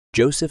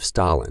Joseph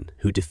Stalin,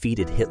 who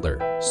defeated Hitler,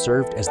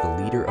 served as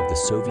the leader of the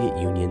Soviet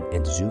Union,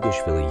 and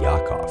Dzhugashvili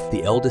Yakov,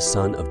 the eldest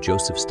son of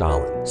Joseph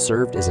Stalin,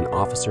 served as an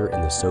officer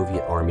in the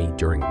Soviet army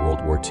during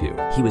World War II.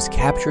 He was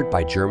captured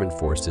by German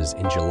forces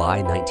in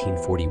July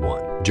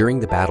 1941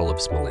 during the Battle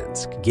of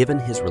Smolensk. Given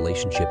his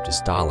relationship to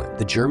Stalin,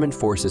 the German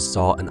forces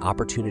saw an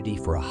opportunity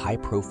for a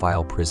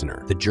high-profile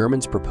prisoner. The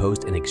Germans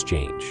proposed an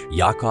exchange: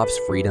 Yakov's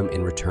freedom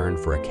in return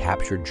for a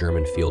captured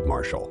German field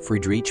marshal,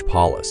 Friedrich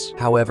Paulus.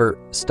 However,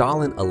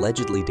 Stalin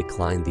allegedly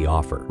declined the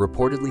offer,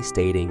 reportedly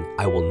stating,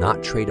 "I will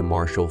not trade a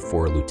marshal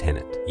for a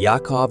lieutenant."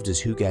 Yakov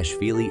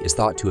Dzhugashvili is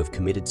thought to have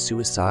committed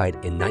suicide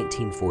in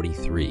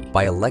 1943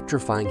 by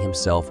electrifying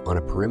himself on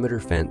a perimeter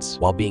fence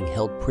while being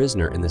held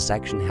prisoner in the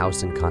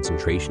Sachsenhausen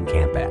concentration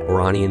camp at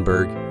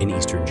Oranienburg in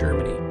eastern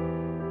Germany.